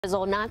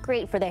Drizzle, not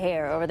great for the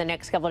hair over the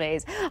next couple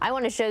days. I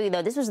want to show you,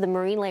 though, this was the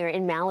marine layer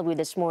in Malibu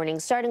this morning,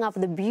 starting off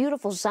with a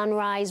beautiful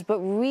sunrise, but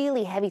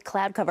really heavy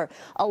cloud cover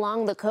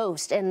along the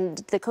coast. And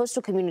the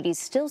coastal community is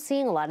still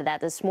seeing a lot of that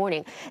this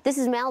morning. This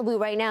is Malibu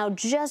right now,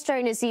 just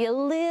starting to see a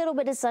little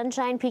bit of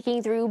sunshine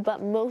peeking through,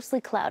 but mostly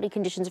cloudy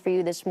conditions for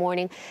you this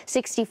morning.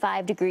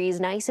 65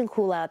 degrees, nice and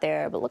cool out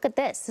there. But look at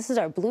this. This is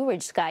our Blue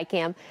Ridge sky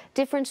cam.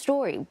 Different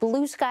story.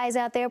 Blue skies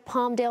out there.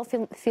 Palmdale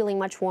feeling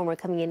much warmer,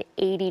 coming in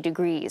 80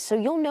 degrees. So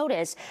you'll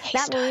notice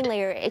that marine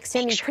layer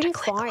extending pretty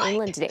far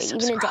inland today,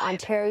 even into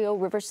Ontario,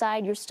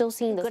 Riverside. You're still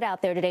seeing the good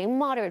out there today,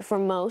 moderate for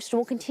most.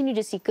 We'll continue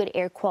to see good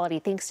air quality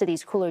thanks to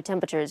these cooler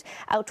temperatures.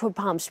 Out toward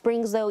Palm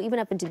Springs, though, even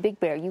up into Big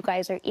Bear, you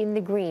guys are in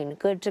the green,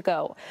 good to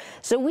go.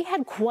 So we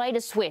had quite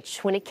a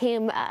switch when it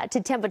came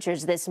to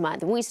temperatures this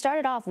month. We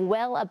started off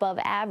well above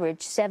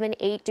average,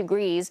 7-8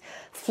 degrees,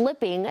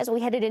 flipping as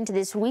we headed into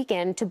this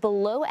weekend to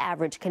below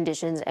average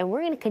conditions, and we're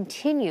going to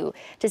continue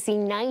to see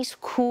nice,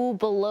 cool,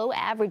 below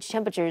average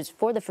temperatures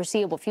for the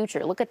foreseeable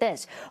future. Look at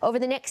this. Over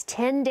the next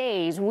 10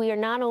 days, we are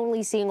not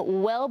only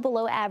seeing well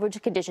below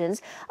average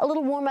conditions, a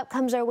little warm up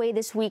comes our way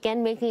this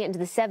weekend, making it into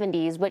the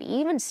 70s, but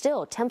even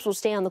still, temps will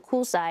stay on the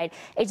cool side.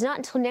 It's not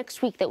until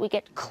next week that we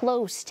get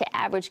close to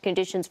average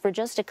conditions for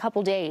just a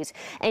couple days.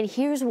 And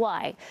here's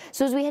why.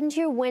 So as we head into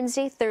your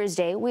Wednesday,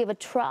 Thursday, we have a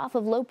trough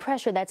of low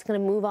pressure that's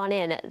going to move on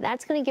in.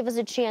 That's going to give us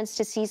a chance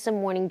to see some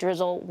morning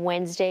drizzle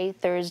Wednesday,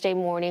 Thursday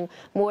morning,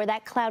 more of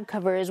that cloud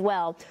cover as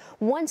well.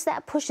 Once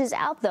that pushes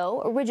out,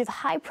 though, a ridge of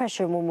high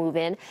pressure will move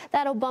in.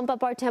 That'll bump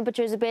up our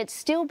temperatures a bit,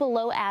 still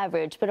below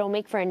average, but it'll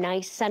make for a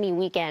nice sunny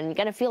weekend.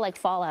 Gonna feel like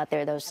fall out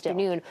there, though, still.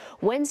 Afternoon.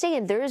 Wednesday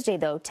and Thursday,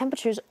 though,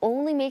 temperatures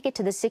only make it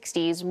to the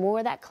 60s. More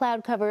of that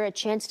cloud cover, a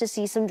chance to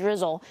see some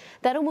drizzle.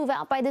 That'll move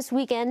out by this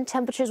weekend.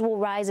 Temperatures will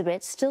rise a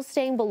bit, still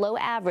staying below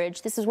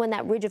average. This is when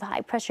that ridge of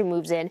high pressure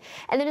moves in.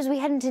 And then as we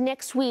head into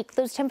next week,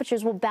 those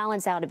temperatures will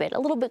balance out a bit. A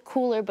little bit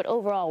cooler, but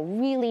overall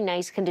really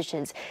nice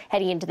conditions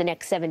heading into the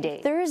next 7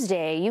 days.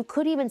 Thursday, you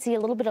could even see a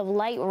little bit of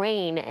light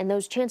rain, and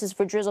those chances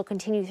for drizzle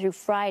continue through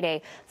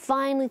Friday,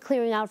 finally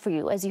clearing out for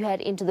you as you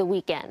head into the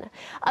weekend.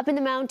 Up in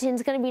the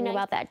mountains, going to be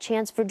about that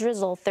chance for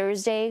drizzle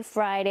Thursday,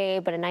 Friday,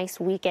 but a nice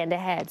weekend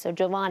ahead. So,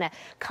 Giovanna,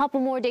 a couple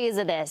more days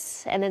of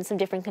this, and then some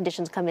different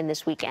conditions come in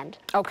this weekend.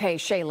 Okay,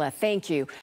 Shayla, thank you.